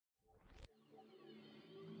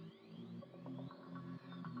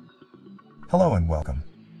Hello and welcome.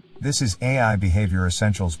 This is AI Behavior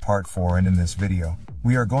Essentials Part 4, and in this video,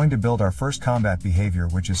 we are going to build our first combat behavior,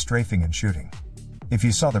 which is strafing and shooting. If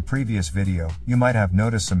you saw the previous video, you might have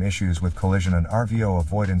noticed some issues with collision and RVO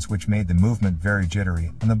avoidance, which made the movement very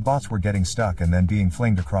jittery and the bots were getting stuck and then being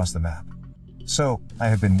flinged across the map. So, I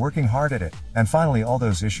have been working hard at it, and finally all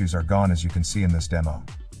those issues are gone, as you can see in this demo.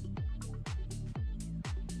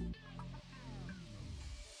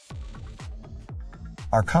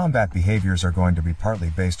 Our combat behaviors are going to be partly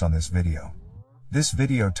based on this video. This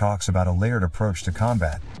video talks about a layered approach to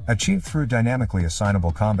combat, achieved through dynamically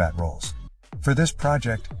assignable combat roles. For this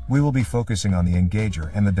project, we will be focusing on the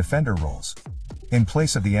engager and the defender roles. In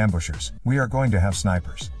place of the ambushers, we are going to have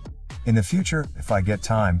snipers. In the future, if I get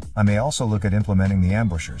time, I may also look at implementing the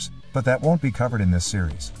ambushers, but that won't be covered in this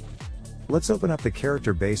series. Let's open up the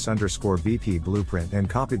character base_VP blueprint and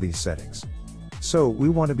copy these settings. So, we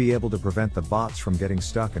want to be able to prevent the bots from getting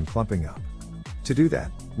stuck and clumping up. To do that,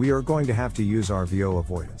 we are going to have to use RVO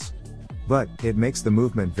avoidance. But, it makes the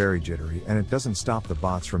movement very jittery and it doesn't stop the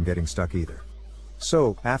bots from getting stuck either.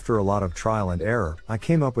 So, after a lot of trial and error, I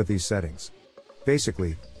came up with these settings.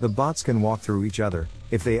 Basically, the bots can walk through each other,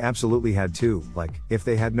 if they absolutely had to, like, if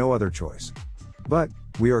they had no other choice. But,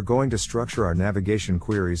 we are going to structure our navigation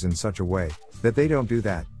queries in such a way, that they don't do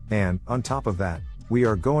that, and, on top of that, we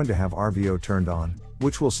are going to have RVO turned on,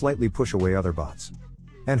 which will slightly push away other bots.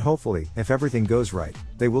 And hopefully, if everything goes right,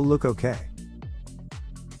 they will look okay.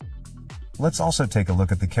 Let's also take a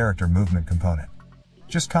look at the character movement component.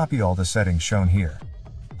 Just copy all the settings shown here.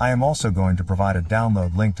 I am also going to provide a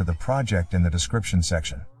download link to the project in the description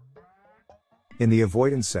section. In the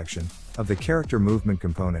avoidance section of the character movement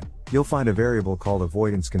component, you'll find a variable called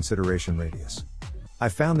avoidance consideration radius. I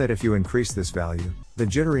found that if you increase this value, the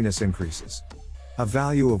jitteriness increases. A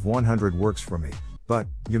value of 100 works for me, but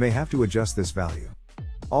you may have to adjust this value.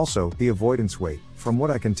 Also, the avoidance weight, from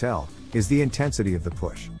what I can tell, is the intensity of the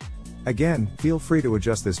push. Again, feel free to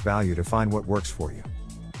adjust this value to find what works for you.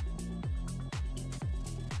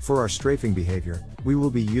 For our strafing behavior, we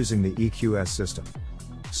will be using the EQS system.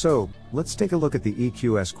 So, let's take a look at the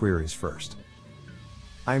EQS queries first.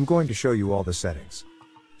 I am going to show you all the settings.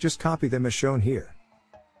 Just copy them as shown here.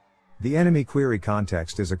 The enemy query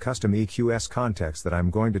context is a custom EQS context that I'm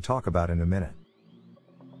going to talk about in a minute.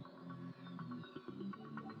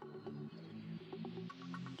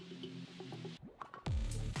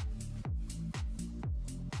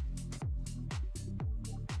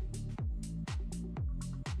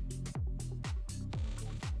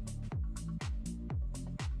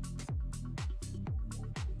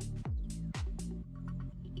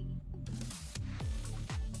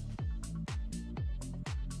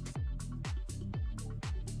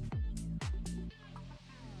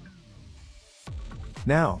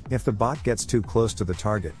 Now, if the bot gets too close to the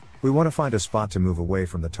target, we want to find a spot to move away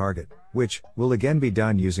from the target, which will again be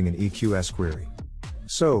done using an EQS query.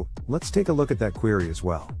 So, let's take a look at that query as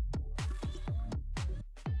well.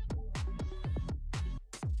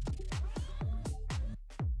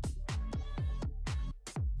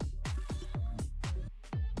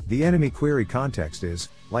 The enemy query context is,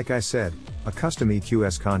 like I said, a custom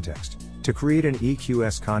EQS context. To create an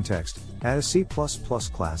EQS context, add a C++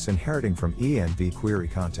 class inheriting from env query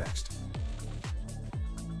context.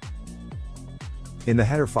 In the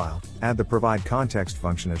header file, add the provide context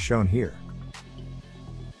function as shown here.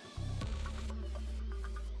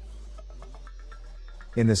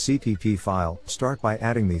 In the CPP file, start by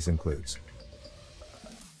adding these includes.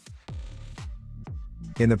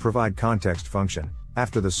 In the provide context function,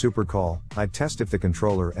 after the super call, I test if the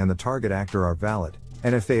controller and the target actor are valid,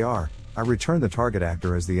 and if they are, I return the target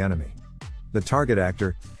actor as the enemy. The target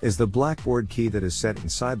actor is the blackboard key that is set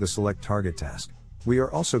inside the select target task. We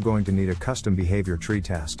are also going to need a custom behavior tree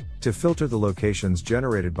task to filter the locations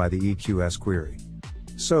generated by the EQS query.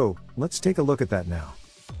 So, let's take a look at that now.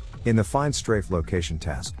 In the find strafe location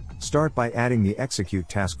task, start by adding the execute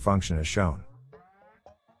task function as shown.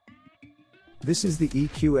 This is the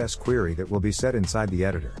EQS query that will be set inside the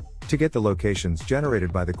editor. To get the locations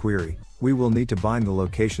generated by the query, we will need to bind the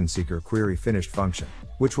location seeker query finished function,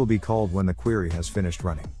 which will be called when the query has finished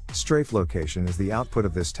running. Strafe location is the output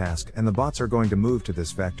of this task and the bots are going to move to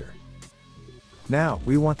this vector. Now,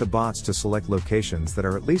 we want the bots to select locations that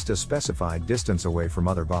are at least a specified distance away from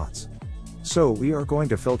other bots. So, we are going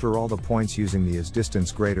to filter all the points using the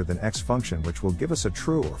isDistance function, which will give us a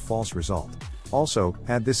true or false result. Also,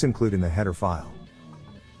 add this include in the header file.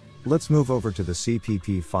 Let's move over to the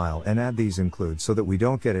CPP file and add these includes so that we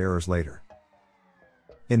don't get errors later.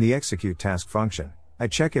 In the execute task function, I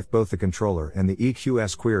check if both the controller and the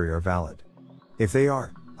EQS query are valid. If they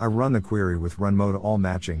are, I run the query with run mode all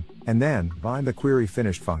matching, and then bind the query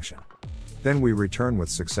finished function. Then we return with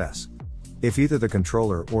success. If either the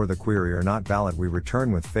controller or the query are not valid, we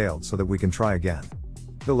return with failed so that we can try again.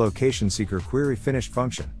 The location seeker query finished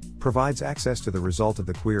function provides access to the result of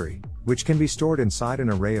the query, which can be stored inside an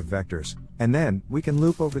array of vectors, and then we can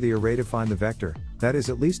loop over the array to find the vector that is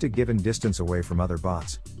at least a given distance away from other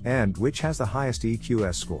bots, and which has the highest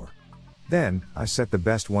EQS score. Then, I set the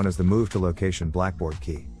best one as the move to location blackboard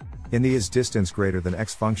key. In the isDistance greater than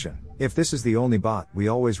x function, if this is the only bot, we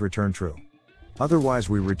always return true. Otherwise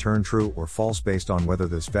we return true or false based on whether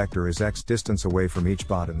this vector is x distance away from each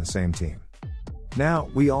bot in the same team. Now,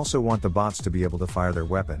 we also want the bots to be able to fire their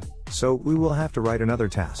weapon, so we will have to write another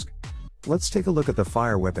task. Let's take a look at the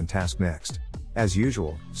fire weapon task next. As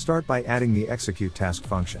usual, start by adding the execute task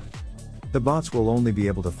function. The bots will only be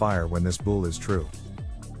able to fire when this bool is true.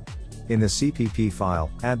 In the CPP file,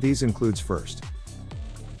 add these includes first.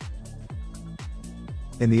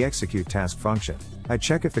 In the execute task function, I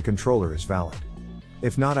check if the controller is valid.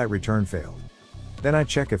 If not, I return failed. Then I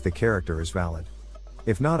check if the character is valid.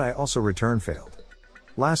 If not, I also return failed.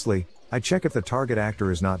 Lastly, I check if the target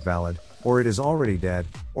actor is not valid, or it is already dead,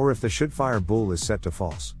 or if the should fire bool is set to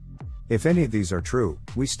false. If any of these are true,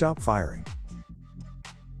 we stop firing.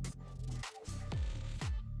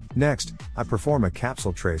 Next, I perform a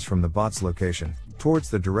capsule trace from the bot's location towards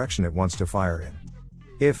the direction it wants to fire in.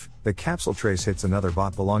 If the capsule trace hits another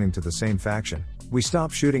bot belonging to the same faction, we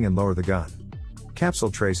stop shooting and lower the gun.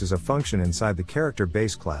 Capsule trace is a function inside the character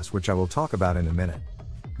base class, which I will talk about in a minute.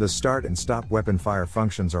 The start and stop weapon fire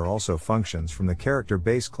functions are also functions from the character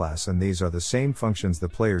base class, and these are the same functions the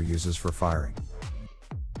player uses for firing.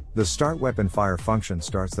 The start weapon fire function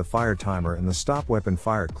starts the fire timer, and the stop weapon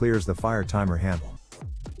fire clears the fire timer handle.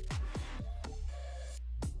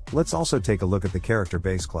 Let's also take a look at the character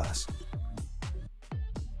base class.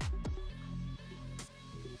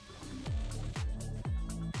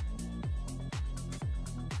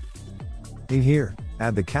 In here,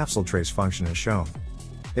 add the capsule trace function as shown.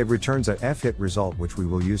 It returns a fHit result, which we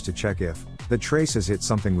will use to check if the trace has hit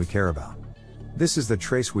something we care about. This is the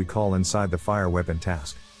trace we call inside the fire weapon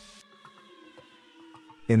task.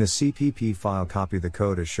 In the CPP file, copy the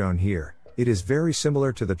code as shown here. It is very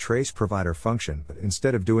similar to the trace provider function, but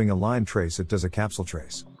instead of doing a line trace, it does a capsule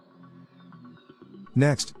trace.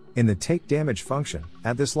 Next, in the take damage function,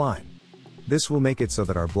 add this line. This will make it so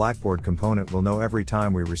that our blackboard component will know every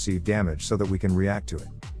time we receive damage so that we can react to it.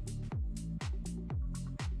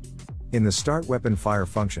 In the start weapon fire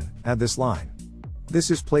function, add this line. This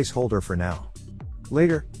is placeholder for now.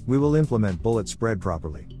 Later, we will implement bullet spread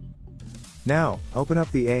properly. Now, open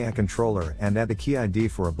up the AI controller and add the key ID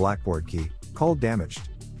for a blackboard key, called damaged.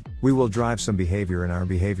 We will drive some behavior in our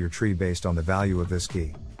behavior tree based on the value of this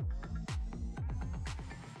key.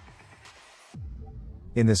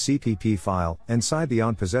 In the CPP file, inside the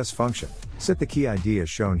onPossess function, set the key ID as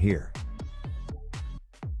shown here.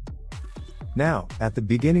 Now, at the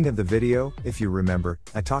beginning of the video, if you remember,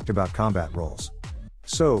 I talked about combat roles.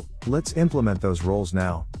 So, let's implement those roles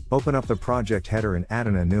now. Open up the project header and add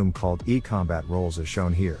an enum called eCombat roles as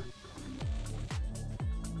shown here.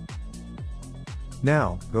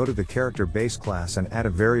 Now, go to the character base class and add a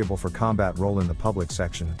variable for combat role in the public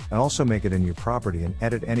section, and also make it a new property and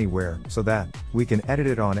edit anywhere, so that we can edit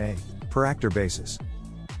it on a per actor basis.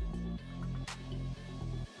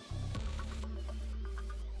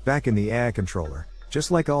 Back in the AI controller,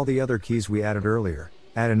 just like all the other keys we added earlier,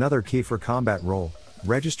 add another key for combat role,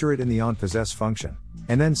 register it in the onPossess function,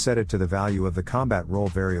 and then set it to the value of the combat role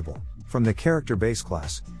variable from the character base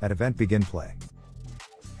class at event begin play.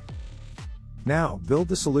 Now, build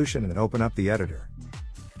the solution and open up the editor.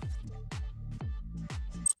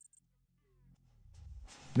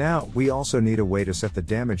 Now, we also need a way to set the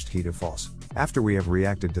damaged key to false after we have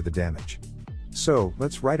reacted to the damage. So,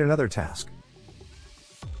 let's write another task.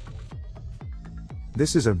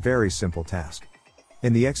 This is a very simple task.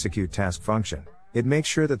 In the execute task function, it makes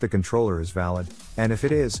sure that the controller is valid, and if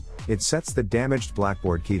it is, it sets the damaged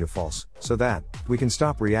blackboard key to false, so that we can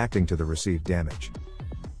stop reacting to the received damage.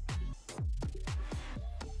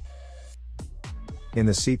 In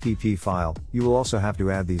the CPP file, you will also have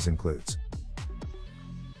to add these includes.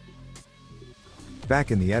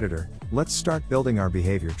 Back in the editor, let's start building our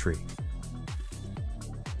behavior tree.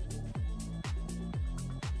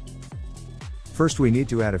 First, we need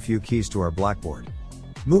to add a few keys to our blackboard.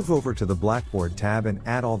 Move over to the Blackboard tab and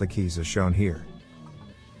add all the keys as shown here.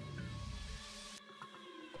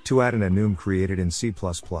 To add an enum created in C++,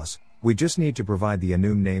 we just need to provide the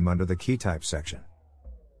enum name under the key type section.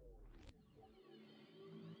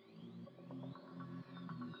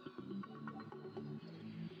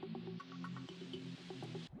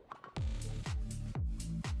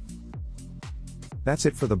 That's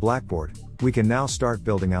it for the blackboard. We can now start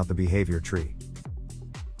building out the behavior tree.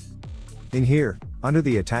 In here, under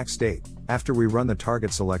the attack state, after we run the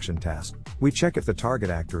target selection task, we check if the target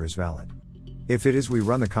actor is valid. If it is, we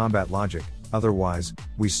run the combat logic, otherwise,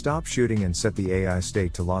 we stop shooting and set the AI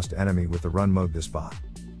state to lost enemy with the run mode this bot.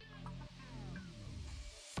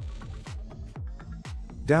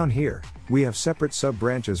 Down here, we have separate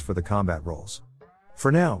sub-branches for the combat roles.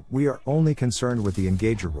 For now, we are only concerned with the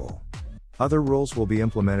engager role. Other roles will be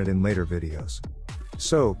implemented in later videos.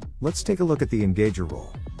 So, let's take a look at the engager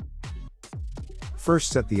role.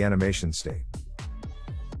 First, set the animation state.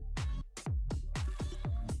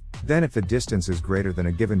 Then, if the distance is greater than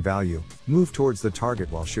a given value, move towards the target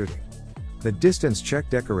while shooting. The distance check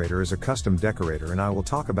decorator is a custom decorator and I will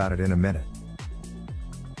talk about it in a minute.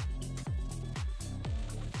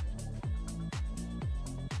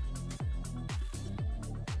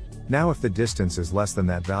 Now if the distance is less than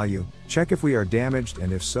that value, check if we are damaged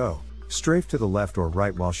and if so, strafe to the left or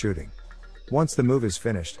right while shooting. Once the move is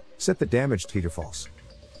finished, set the damaged key to false.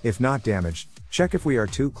 If not damaged, check if we are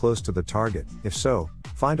too close to the target, if so,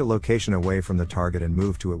 find a location away from the target and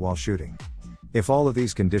move to it while shooting. If all of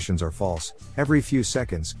these conditions are false, every few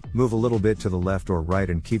seconds, move a little bit to the left or right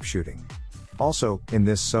and keep shooting. Also, in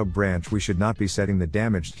this sub-branch we should not be setting the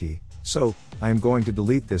damaged key, so, I am going to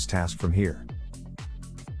delete this task from here.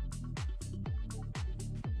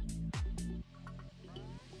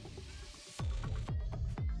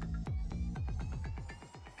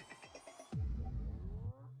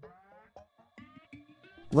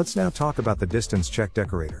 Let's now talk about the distance check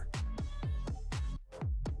decorator.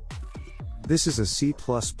 This is a C++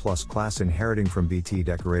 class inheriting from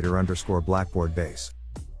bt_decorator_blackboard base.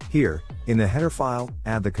 Here, in the header file,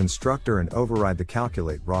 add the constructor and override the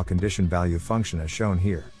calculate raw condition value function as shown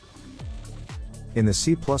here. In the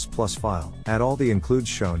C++ file, add all the includes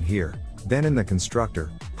shown here, then in the constructor,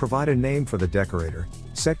 provide a name for the decorator,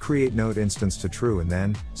 set create node instance to true and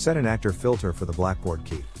then, set an actor filter for the blackboard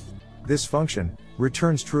key. This function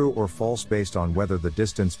returns true or false based on whether the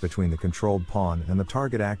distance between the controlled pawn and the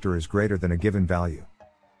target actor is greater than a given value.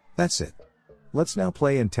 That's it. Let's now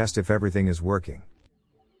play and test if everything is working.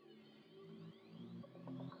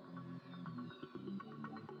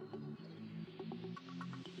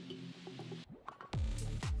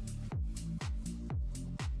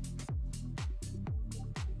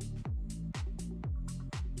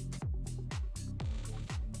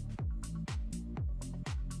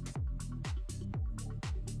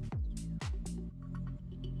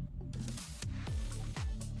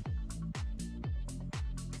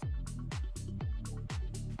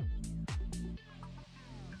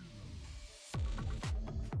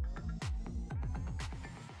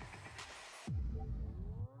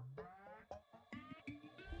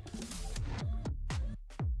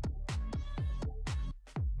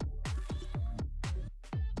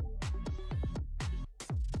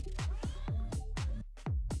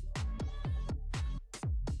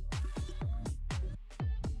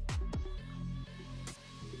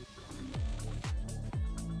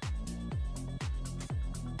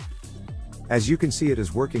 As you can see, it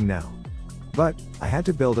is working now. But, I had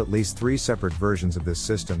to build at least 3 separate versions of this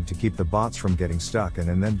system to keep the bots from getting stuck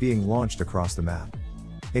and then being launched across the map.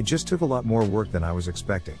 It just took a lot more work than I was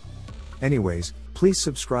expecting. Anyways, please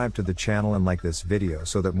subscribe to the channel and like this video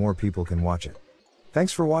so that more people can watch it.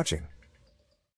 Thanks for watching.